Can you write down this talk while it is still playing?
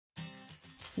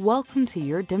Welcome to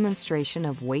your demonstration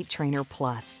of Waitrainer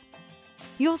Plus.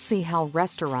 You'll see how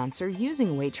restaurants are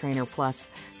using Waitrainer Plus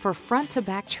for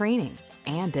front-to-back training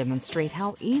and demonstrate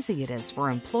how easy it is for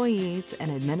employees and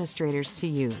administrators to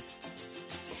use.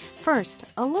 First,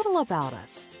 a little about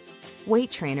us.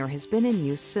 Waitrainer has been in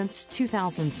use since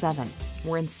 2007.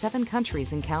 We're in 7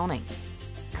 countries and counting.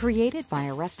 Created by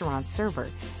a restaurant server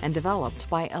and developed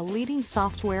by a leading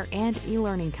software and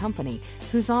e-learning company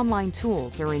whose online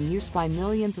tools are in use by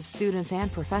millions of students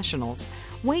and professionals,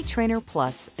 Waitrainer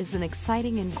Plus is an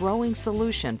exciting and growing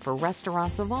solution for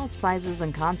restaurants of all sizes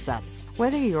and concepts.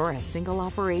 Whether you're a single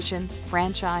operation,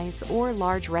 franchise, or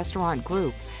large restaurant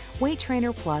group,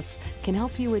 Waitrainer Plus can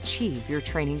help you achieve your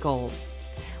training goals.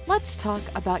 Let's talk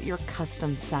about your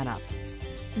custom setup.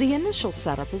 The initial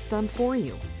setup is done for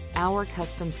you. Our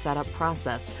custom setup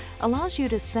process allows you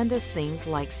to send us things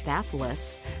like staff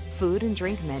lists, food and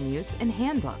drink menus, and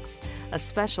handbooks. A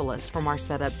specialist from our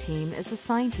setup team is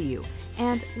assigned to you,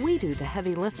 and we do the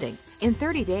heavy lifting. In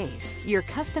 30 days, your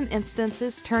custom instance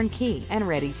is turnkey and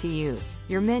ready to use.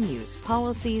 Your menus,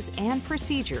 policies, and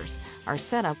procedures are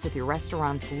set up with your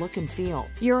restaurant's look and feel.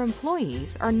 Your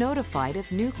employees are notified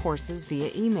of new courses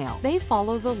via email. They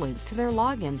follow the link to their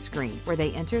login screen, where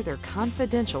they enter their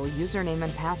confidential username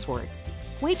and password.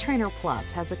 Waitrainer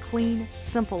Plus has a clean,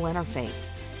 simple interface.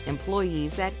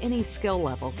 Employees at any skill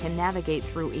level can navigate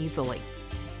through easily.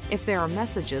 If there are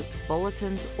messages,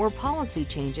 bulletins, or policy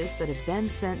changes that have been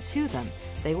sent to them,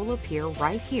 they will appear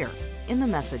right here in the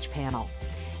message panel.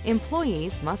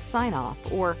 Employees must sign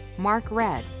off or mark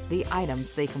red the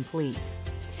items they complete.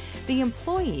 The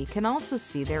employee can also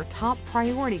see their top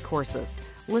priority courses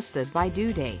listed by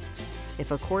due date.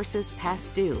 If a course is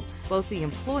past due, both the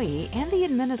employee and the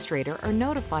administrator are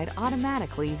notified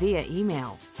automatically via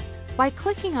email. By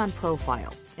clicking on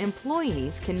Profile,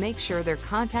 employees can make sure their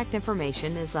contact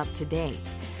information is up to date.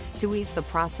 To ease the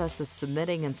process of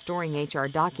submitting and storing HR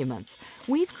documents,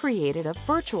 we've created a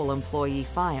virtual employee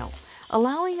file,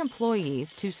 allowing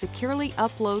employees to securely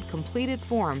upload completed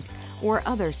forms or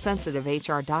other sensitive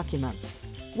HR documents.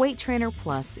 Waitrainer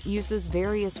Plus uses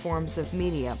various forms of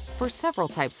media for several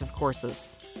types of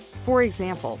courses. For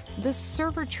example, this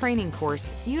server training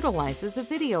course utilizes a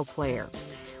video player.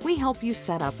 We help you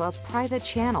set up a private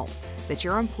channel that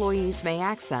your employees may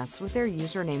access with their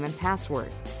username and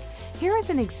password. Here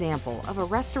is an example of a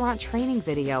restaurant training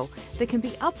video that can be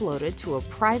uploaded to a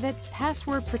private,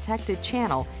 password-protected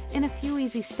channel in a few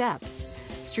easy steps.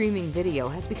 Streaming video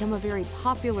has become a very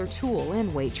popular tool in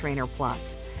Waitrainer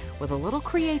Plus. With a little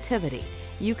creativity,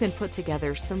 you can put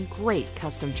together some great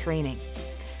custom training.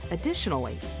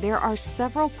 Additionally, there are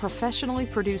several professionally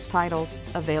produced titles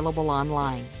available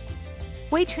online.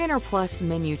 Waitrainer Plus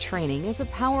menu training is a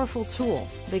powerful tool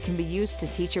that can be used to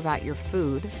teach about your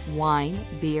food, wine,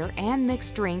 beer, and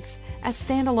mixed drinks as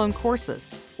standalone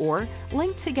courses, or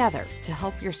linked together to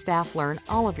help your staff learn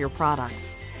all of your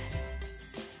products.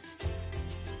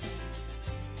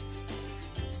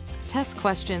 Test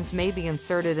questions may be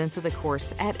inserted into the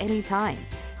course at any time,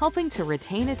 helping to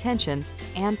retain attention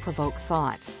and provoke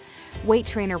thought.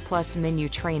 Waitrainer Plus menu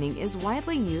training is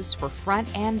widely used for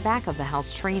front and back of the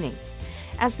house training.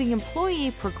 As the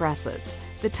employee progresses,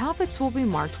 the topics will be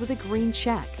marked with a green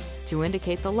check to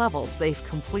indicate the levels they've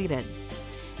completed.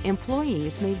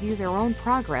 Employees may view their own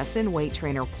progress in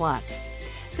Waitrainer Plus.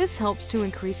 This helps to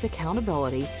increase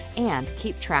accountability and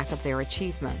keep track of their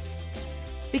achievements.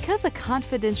 Because a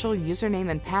confidential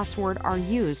username and password are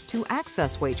used to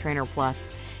access Waitrainer Plus,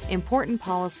 important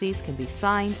policies can be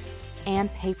signed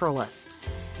and paperless.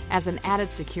 As an added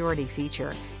security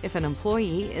feature, if an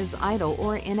employee is idle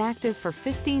or inactive for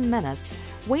 15 minutes,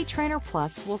 Waitrainer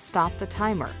Plus will stop the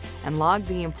timer and log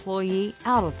the employee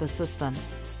out of the system.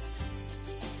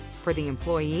 For the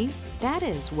employee, that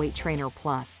is Waitrainer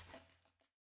Plus.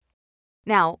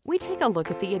 Now, we take a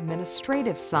look at the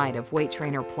administrative side of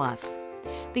Waitrainer Plus.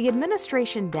 The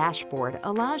administration dashboard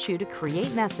allows you to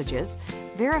create messages,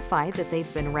 verify that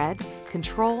they've been read,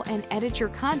 control and edit your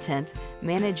content,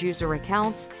 manage user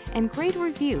accounts, and grade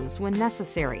reviews when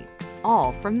necessary,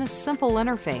 all from this simple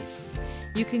interface.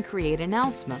 You can create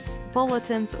announcements,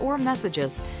 bulletins, or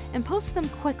messages and post them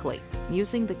quickly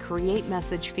using the Create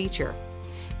Message feature.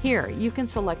 Here, you can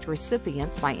select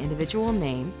recipients by individual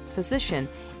name, position,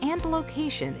 and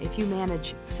location if you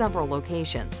manage several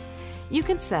locations. You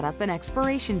can set up an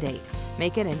expiration date,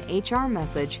 make it an HR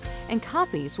message, and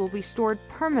copies will be stored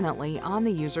permanently on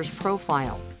the user's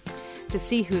profile. To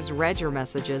see who's read your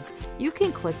messages, you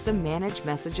can click the Manage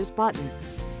Messages button.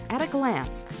 At a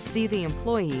glance, see the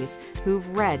employees who've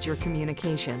read your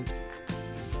communications.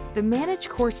 The Manage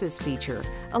Courses feature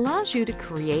allows you to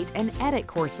create and edit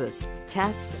courses,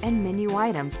 tests, and menu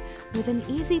items with an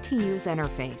easy-to-use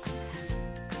interface.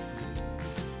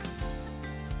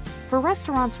 For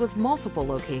restaurants with multiple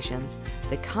locations,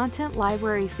 the Content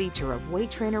Library feature of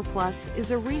Waitrainer Plus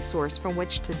is a resource from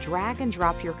which to drag and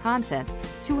drop your content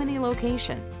to any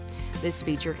location. This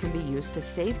feature can be used to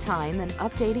save time in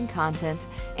updating content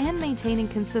and maintaining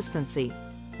consistency.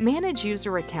 Manage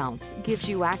User Accounts gives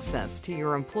you access to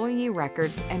your employee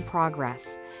records and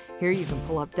progress. Here you can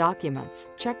pull up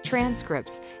documents, check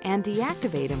transcripts, and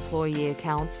deactivate employee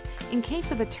accounts in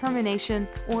case of a termination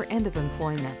or end of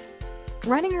employment.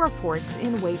 Running reports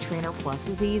in Waitrainer Plus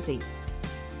is easy.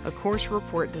 A course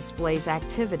report displays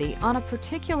activity on a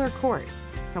particular course,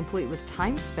 complete with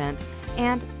time spent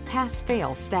and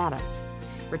pass-fail status.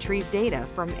 Retrieve data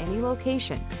from any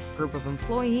location, group of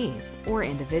employees, or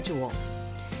individual.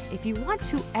 If you want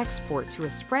to export to a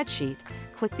spreadsheet,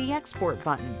 click the Export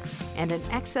button, and an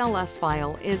XLS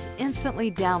file is instantly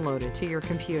downloaded to your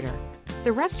computer.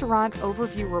 The Restaurant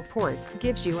Overview Report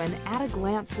gives you an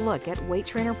at-a-glance look at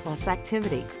Waitrainer Plus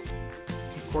activity.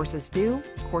 Courses due,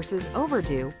 courses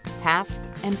overdue, passed,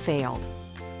 and failed.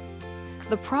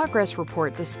 The Progress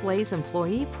Report displays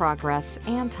employee progress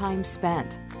and time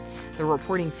spent. The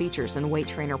reporting features in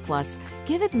Waitrainer Plus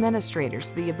give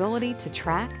administrators the ability to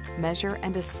track, measure,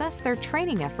 and assess their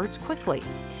training efforts quickly.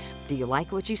 Do you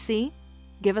like what you see?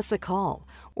 Give us a call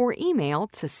or email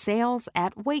to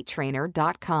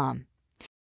sales@waitrainer.com.